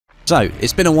So,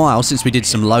 it's been a while since we did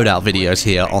some loadout videos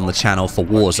here on the channel for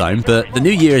Warzone, but the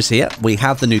new year is here, we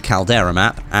have the new Caldera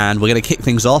map, and we're going to kick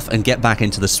things off and get back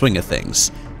into the swing of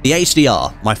things. The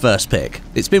HDR, my first pick.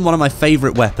 It's been one of my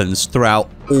favourite weapons throughout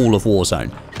all of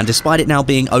Warzone, and despite it now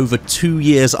being over 2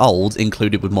 years old,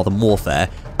 included with Modern Warfare,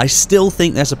 I still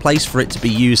think there's a place for it to be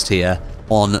used here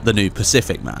on the new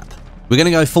Pacific map. We're going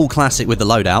to go full classic with the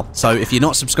loadout, so if you're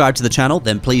not subscribed to the channel,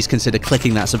 then please consider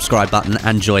clicking that subscribe button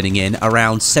and joining in.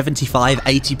 Around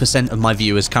 75–80% of my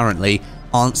viewers currently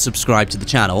aren't subscribed to the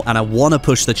channel, and I want to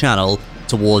push the channel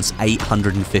towards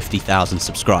 850,000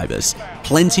 subscribers.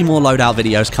 Plenty more loadout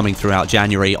videos coming throughout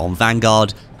January on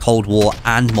Vanguard, Cold War,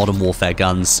 and Modern Warfare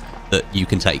guns that you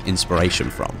can take inspiration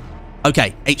from.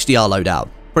 Okay, HDR loadout.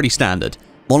 Pretty standard.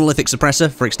 Monolithic suppressor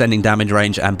for extending damage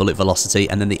range and bullet velocity,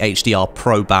 and then the HDR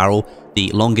Pro barrel, the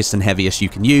longest and heaviest you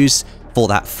can use for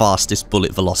that fastest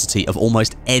bullet velocity of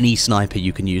almost any sniper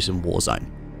you can use in Warzone.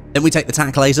 Then we take the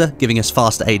tac laser, giving us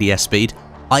faster ADS speed.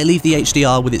 I leave the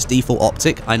HDR with its default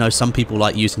optic. I know some people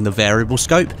like using the variable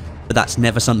scope, but that's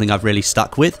never something I've really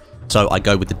stuck with, so I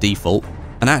go with the default.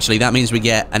 And actually that means we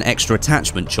get an extra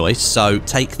attachment choice, so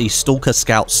take the Stalker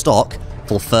Scout stock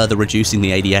for further reducing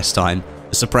the ADS time.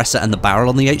 The suppressor and the barrel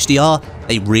on the HDR,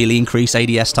 they really increase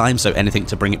ADS time, so anything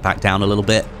to bring it back down a little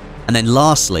bit. And then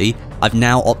lastly, I've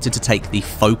now opted to take the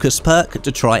focus perk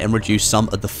to try and reduce some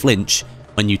of the flinch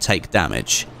when you take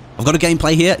damage. I've got a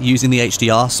gameplay here using the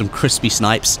HDR, some crispy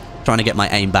snipes, trying to get my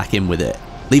aim back in with it.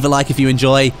 Leave a like if you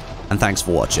enjoy, and thanks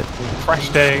for watching. Fresh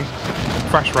day,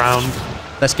 fresh round.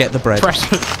 Let's get the bread. Fresh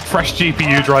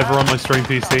GPU driver on my stream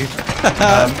PC.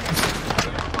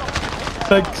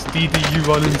 Thanks, DDU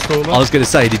uninstaller. I was going to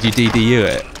say, did you DDU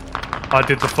it? I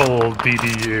did the full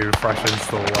DDU, fresh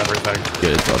install, everything.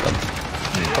 Good, well done.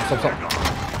 Stop.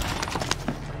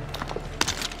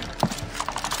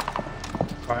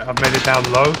 Right, I've made it down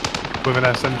low with an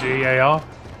SMG AR.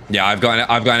 Yeah, I've got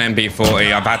an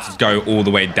MP40. I've had to go all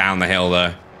the way down the hill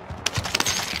though.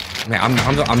 Man,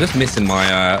 I'm just missing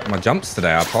my my jumps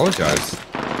today. I apologize.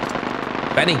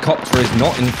 Benny Copter is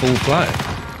not in full flow.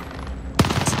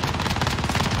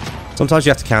 Sometimes you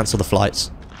have to cancel the flights.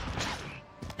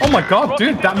 Oh my god,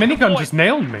 dude, that minigun just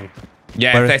nailed me.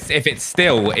 Yeah, if it's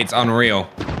still, it's unreal.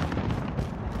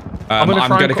 I'm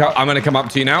gonna come up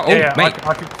to you now. Oh, yeah, mate.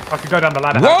 I could go down the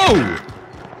ladder. Whoa!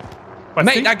 Westie?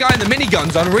 Mate, that guy in the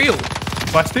minigun's unreal.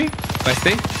 Westie?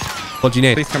 What do you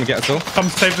need? Please come and get us all. Come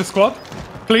save the squad,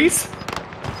 please.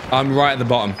 I'm right at the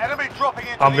bottom.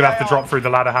 I'm gonna have to drop through the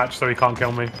ladder hatch so he can't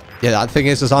kill me. Yeah, the thing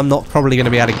is I'm not probably going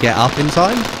to be able to get up in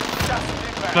time.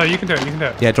 No, you can do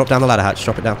it, Yeah, drop down the ladder hatch,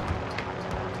 drop it down.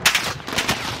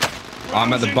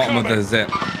 I'm at the bottom of the zip.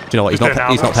 Do you know what? He's not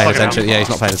paying attention. Yeah, he's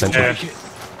not paying attention. Yeah.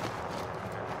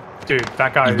 Dude,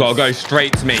 that guy. You've got to go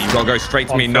straight to me. You've got to go straight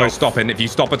to me. No stopping. If you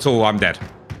stop at all, I'm dead.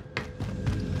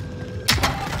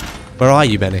 Where are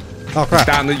you, Benny? Oh crap!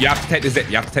 You have to take the zip.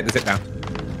 You have to take the zip down.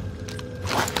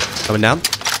 Coming down.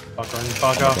 Oh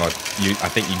my god! I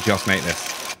think you just made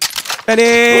this.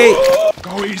 Benny!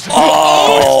 Go easy.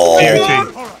 Oh!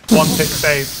 Beauty. One tick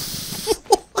save.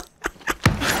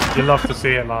 You love to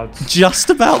see it, lads. Just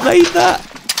about made that.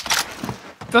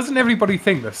 Doesn't everybody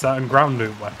think that certain ground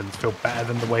loot weapons feel better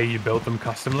than the way you build them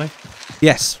customly?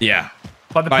 Yes. Yeah.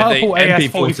 Like the purple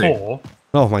AS-44.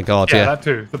 Oh my god, yeah. That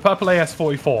too. The purple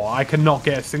AS-44, I cannot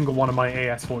get a single one of my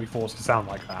AS-44s to sound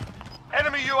like that.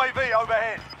 Enemy UAV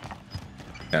overhead.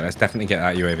 Yeah, let's definitely get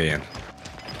that UAV in.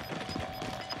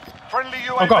 Friendly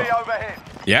UAV overhead.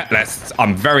 Yeah,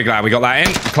 I'm very glad we got that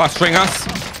in. Clustering us.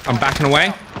 I'm backing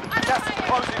away. Gas is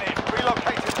closing in.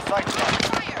 Relocating to safe zone.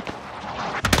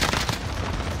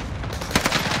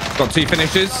 Got 2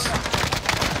 finishes.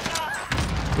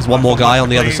 There's one more guy on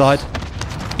the other side.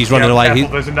 He's running away.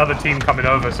 Careful, there's another team coming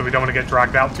over, so we don't want to get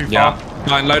dragged out too far. Yeah.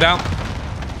 Line loadout.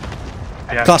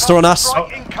 Yeah. Cluster on us. Oh.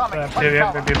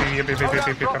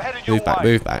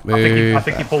 Move back. I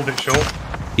think he pulled it short.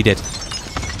 He did.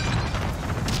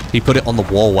 He put it on the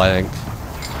wall, I think.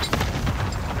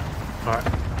 Alright.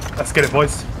 Let's get it,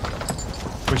 boys.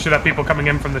 We should have people coming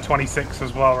in from the 26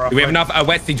 as well, right? Do we have enough?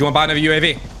 Westie, do you want to buy another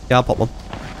UAV? Yeah, I'll pop one.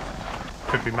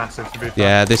 Could be massive to be fair.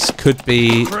 Yeah, this could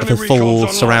be the full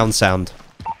surround sound.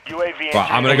 Right,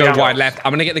 I'm going to go wide left.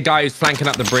 I'm going to get the guy who's flanking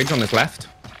up the bridge on this left.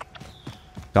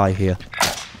 Guy here.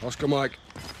 Oscar Mike.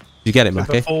 Did you get it,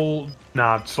 Mackie?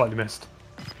 Nah, slightly missed.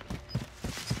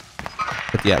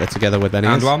 But yeah, they're together with Benny.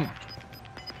 And one.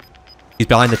 He's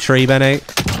behind the tree, Benny.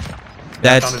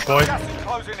 Dead.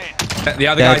 The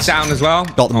other guy's down as well.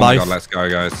 Got them both. Oh my god, let's go,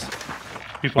 guys.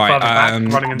 People further back,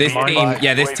 running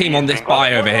into this team on this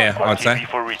buy over here, I'd say.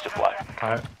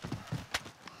 Right.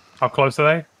 How close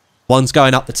are they? One's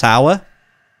going up the tower.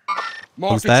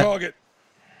 Mark One's the there. target.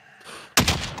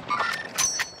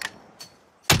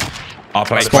 I'll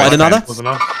play Spotted another. Was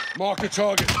enough. Mark the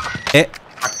target. Hit.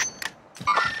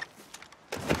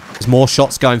 There's more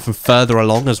shots going from further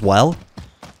along as well.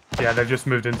 Yeah, they've just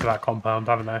moved into that compound,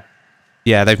 haven't they?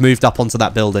 Yeah, they've moved up onto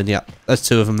that building. Yeah, there's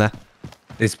 2 of them there.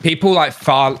 There's people like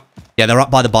far... Yeah, they're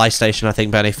up by the buy station, I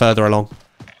think, Benny, further along.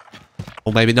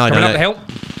 Or maybe, no, Coming no, up the no. hill.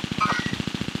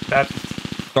 Dead.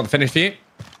 Got the finish for you.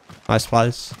 Nice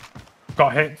place.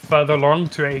 Got hit further along,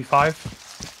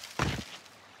 285.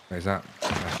 Where's that?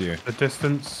 That's you. The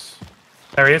distance.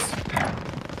 There he is.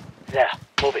 Yeah,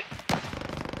 move it.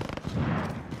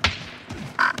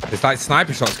 There's like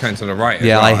sniper shots coming to the right. as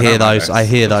Yeah, well. I hear don't like those. I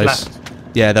hear those. Left.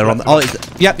 Yeah, they're on the... Oh,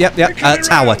 yep.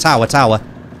 Tower.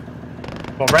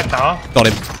 What, red tower? Got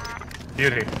him.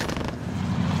 Beauty.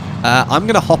 I'm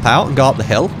going to hop out and go up the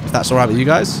hill, if that's all right with you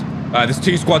guys. There's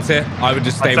 2 squads here. I would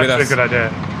just stay That's with actually us. a good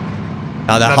idea.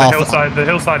 No, they're No, half... the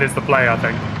hillside is the play, I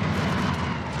think.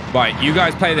 Right, you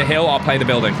guys play the hill. I'll play the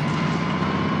building. Be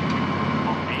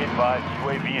advised,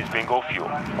 UAV is bingo fuel.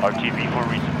 RTV for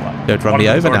resupply. Don't run One me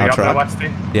of them's over now, already up Trav. there,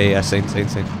 Westie. Yeah,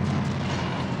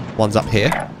 seen. One's up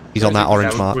here. He's on that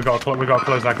orange Yeah, mark. we got to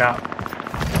close that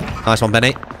gap. Nice one,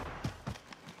 Benny.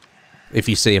 If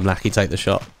you see him, Lackey, take the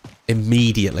shot.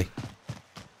 Immediately.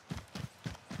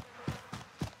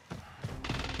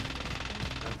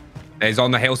 He's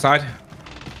on the hillside.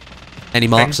 Any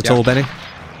marks at Yeah. all, Benny?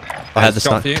 I had the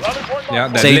Shot snipe. for you.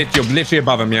 Yeah, See? you're literally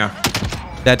above him, yeah.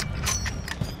 Dead.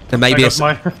 There may be There a, goes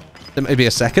my... there may be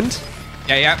a second.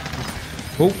 Yeah.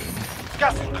 Oh,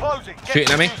 Gas is closing. Get Shooting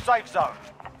to at me. the new safe zone.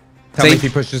 tell me See? if he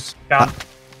pushes. Down.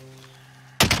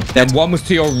 Then one was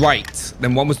to your right.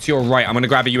 I'm going to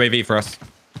grab a UAV for us.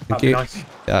 Thank That'd be you. nice. Yeah,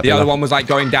 that'd The be other lovely. one was like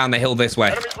going down the hill this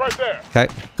way. Enemies right there.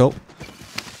 Okay, cool.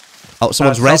 Oh,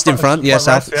 someone's rezzed in southwest, front. Yeah,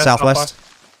 southwest, yeah, southwest.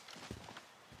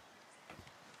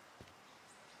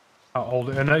 I'll hold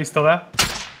it. No, he's still there.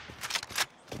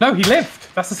 No, he lived.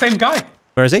 That's the same guy.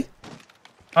 Where is he?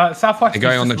 Southwest. They're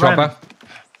going he's on the just ran. chopper.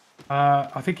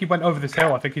 I think he went over this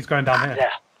hill. I think he's going down here. Yeah,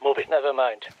 move it. Never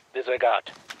mind.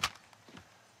 Disregard.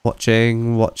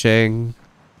 Watching.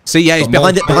 See, yeah, he's Got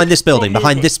behind multiple- behind this building.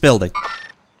 Behind this building.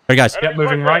 There he goes. Yep,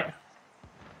 moving right.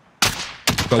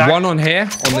 Got one on here,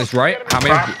 on this right. How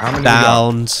many? How many?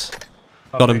 Downed.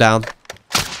 Got him down.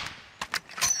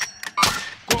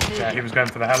 Yeah, he was going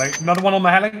for the heli. Another one on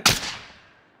the heli.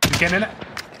 He's getting in it.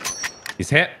 He's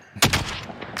hit.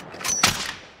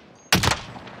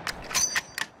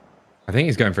 I think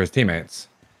he's going for his teammates.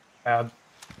 I think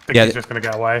Yeah, he's just going to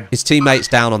get away. His teammate's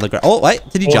down on the ground. Oh, wait.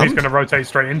 Did he Or he's jump? going to rotate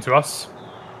straight into us.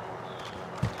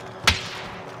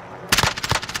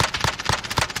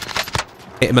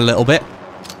 Hit him a little bit.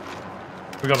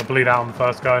 We got to bleed out on the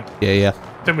first guy. Yeah.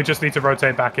 I think we just need to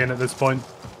rotate back in at this point.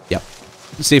 Yep.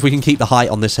 See if we can keep the height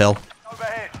on this hill.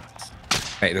 Overhead.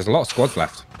 Hey, there's a lot of squads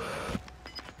left.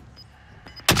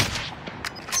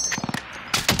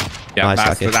 Yeah, Nice,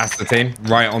 Lucky. that's the team.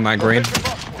 Right on that green.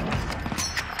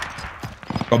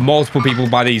 Got multiple people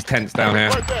by these tents down here.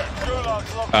 Right there.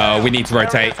 Gulag locked We need to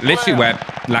rotate. Literally where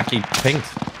Lackey pinked.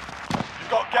 You've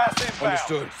got gas inbound.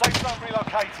 Understood. Safe zone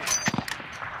relocated.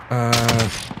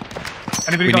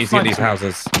 Anybody We got need to get these snipers?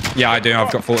 houses. Yeah, I do.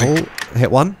 I've got 40. Oh, hit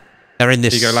one. They're in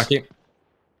this. Here you go, Lackey.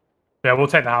 Yeah, we'll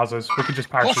take the houses. We can just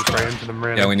parachute straight into them,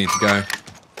 really. Yeah, we need to go.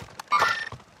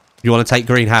 You want to take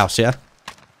greenhouse, yeah?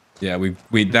 Yeah, we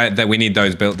need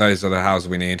those built. Those are the houses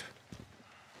we need.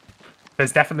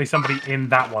 There's definitely somebody in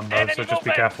that one, though, so just be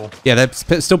careful. Yeah, they're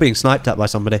still being sniped at by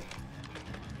somebody.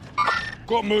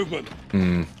 Got movement.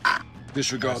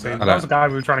 Disregard that. That was the guy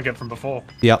we were trying to get from before.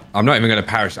 Yep. I'm not even going to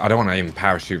parachute. I don't want to even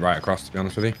parachute right across, to be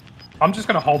honest with you. I'm just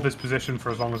going to hold this position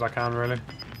for as long as I can, really.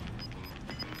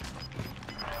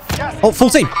 Gas Oh, full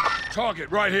team. target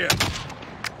right here.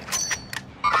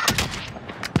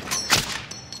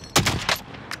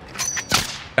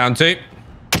 Down 2.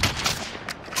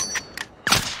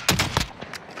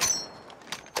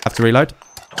 Have to reload.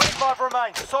 25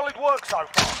 remain. Solid work so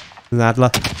far.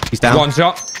 Adler. He's down. One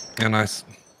shot. Yeah, nice.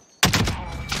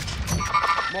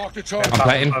 Mark the target. I'm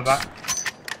plating.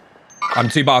 I'm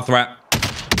 2 bar threat.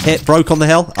 Hit. Broke on the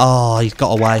hill. Oh, he's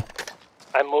got away.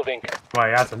 I'm moving. Well,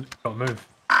 he hasn't. Got to move.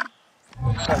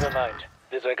 Never mind.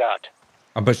 Disregard.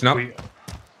 I'm pushing up. We,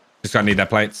 Just gonna need their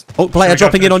plates. Oh, player we go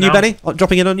dropping for in this on you, now? Benny. Oh,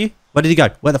 dropping in on you. Where did he go?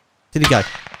 Where the f did he go?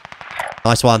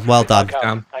 Nice one. Well done. Back out.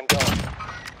 Down. I'm going.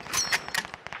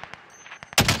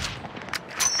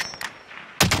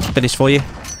 Finish for you.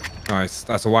 Nice.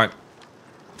 That's a wipe.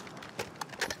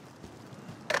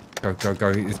 Go, go,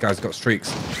 go. These guys got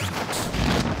streaks.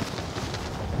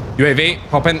 UAV,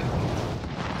 hop in.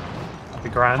 be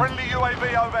grand. Friendly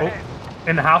UAV overhead.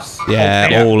 In the house. Yeah,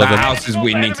 Oh, all of that them. house is,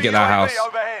 we need to get that house.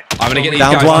 Overhead. I'm going to get these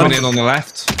Down guys one. coming in on the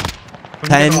left. We can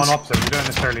Penned. do one opposite. We don't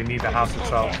necessarily need the house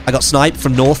itself. I got sniped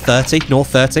from north 30. North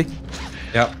 30.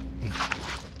 Yep.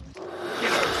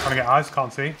 Trying to get eyes,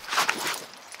 can't see.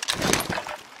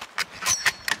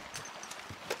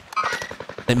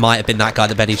 It might have been that guy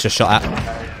that Benny's just shot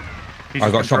at. He's I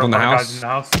got just shot from the drilled by house. guys in the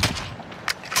house.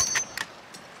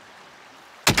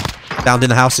 Downed in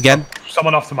the house again.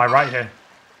 Someone off to my right here.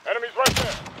 Enemies right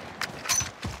there.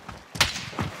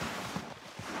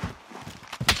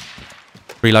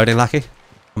 Reloading, Lackey.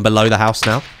 I'm below the house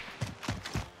now.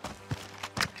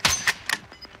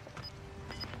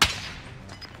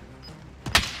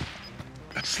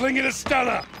 Slinging a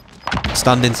stunner.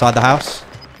 Stunned inside the house.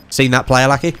 Seen that player,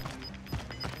 Lackey?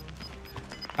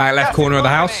 Back left corner of the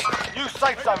house. New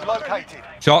safe zone located.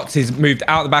 Shots. He's moved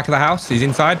out the back of the house. He's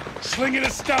inside. Slinging a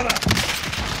stunner.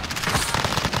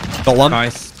 Got one.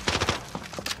 Nice.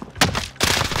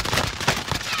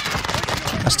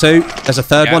 That's two. There's a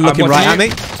third Yeah, one looking I'm right at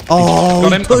watching me. Oh,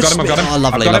 Got him, he I've got pushed him, I've got me. him. Oh,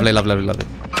 lovely, I've got him. lovely, lovely, lovely.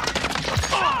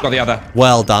 Got the other.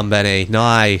 Well done, Benny.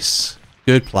 Nice.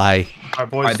 Good play. Our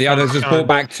boys. Right, the others just brought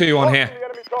back two on here.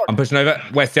 I'm pushing over.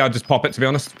 Westie, I'll just pop it, to be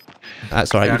honest.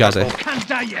 That's all right. Yeah, you guys cool. are. Can't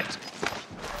die yet.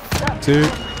 Two.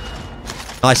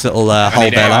 Nice little I hole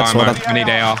need there, AR, lads. Well man. done. I need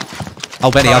AR.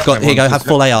 Oh, Benny, I've got. Here you go. Have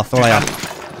full AR. Full AR.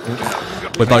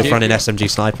 We're both you. running SMG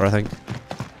sniper, I think.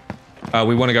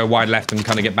 We want to go wide left and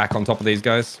kind of get back on top of these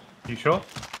guys. You sure?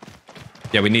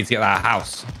 Yeah, we need to get that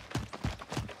house.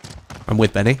 I'm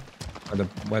with Benny.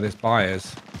 Where this buy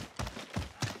is.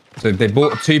 So they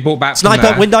bought back from Sniper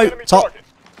there. window top. Yeah,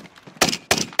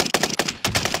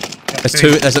 There's see.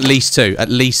 two. There's at least two. At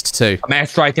least two. I'm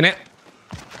airstriking it.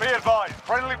 Be advised.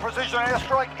 Friendly precision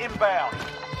airstrike inbound.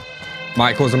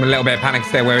 Might cause them a little bit of panic.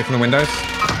 Stay away from the windows.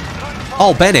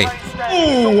 Oh, Benny.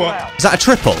 Ooh. Is that a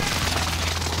triple?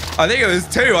 I think it was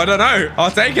two. I don't know.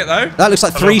 I'll take it though. That looks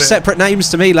like three separate names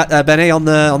to me, Benny, on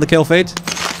the kill feed.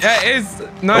 Yeah, it is.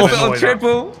 Nice little boy,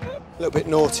 triple. A little bit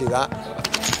naughty, that.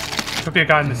 Could be a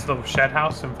guy in this little shed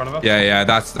house in front of us. Yeah,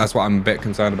 that's what I'm a bit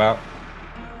concerned about.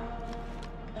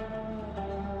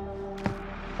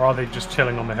 Or are they just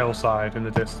chilling on the hillside in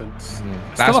the distance?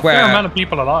 That's Still a where. fair amount of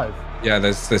people alive. Yeah,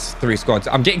 there's three squads.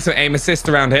 I'm getting some aim assist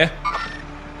around here.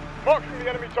 Marking the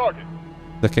enemy target.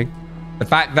 Looking. The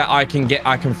fact that I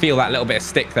can feel that little bit of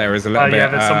stick there is a little bit. Yeah,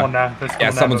 there's someone there. There's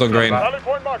yeah, someone's on green. Rally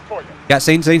point marked for you. Yeah,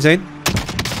 seen.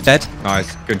 Dead.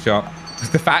 Nice, good shot.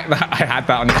 The fact that I had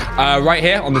that on right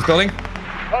here on this building.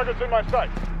 Target's in my sight.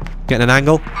 Getting an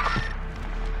angle.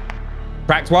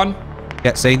 Cracked one.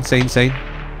 Get seen.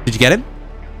 Did you get him?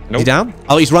 Nope. Is he down?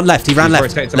 Oh, he's run left. He ran He's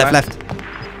left. rotated to Left.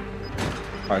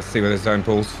 All right, see where this zone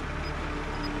pulls.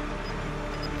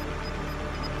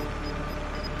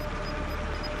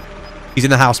 He's in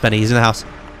the house, Benny. He's in the house.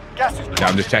 Gas is Yeah,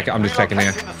 I'm just checking here.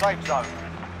 Relocating in the safe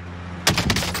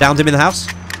zone. Downed him in the house.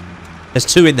 There's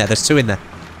two in there.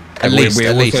 At least.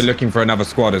 We're also looking for another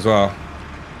squad as well.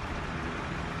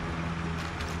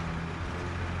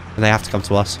 And they have to come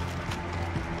to us.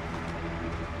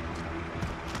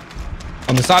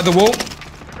 On the side of the wall.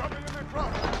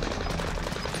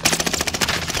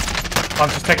 I'm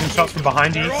just taking shots from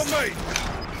behind you.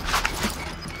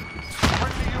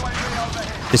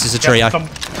 This is a trio.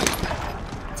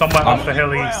 Somewhere up the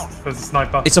hill east, there's a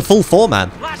sniper. It's a full four,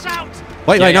 man.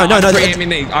 Wait, no. I'm pretty aiming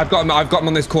these. I've got him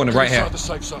on this corner right here. The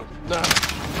safe zone. Now.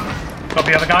 Got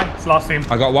the other guy. It's the last team.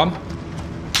 I got one.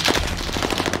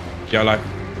 YOLO.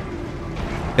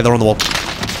 Yeah, they're on the wall.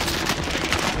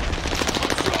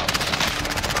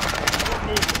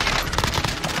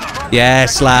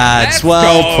 Yes, lads.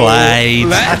 Well played.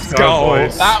 Let's go, go.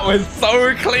 boys. That was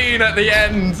so clean at the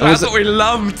end. That's what we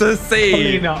love to see.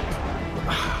 Clean up.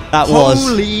 That was.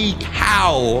 Holy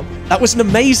cow. That was an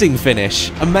amazing finish.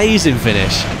 Amazing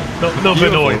finish. Little bit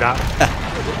annoyed that.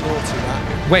 Naughty,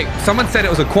 that. Wait, someone said it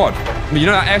was a quad. You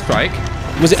know that airstrike?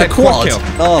 Was it a Said quad? kill.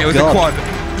 Oh, it was God. a quad.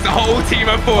 It's a whole team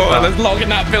of four that's locking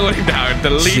that building down.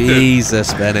 Deleted.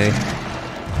 Jesus, Benny.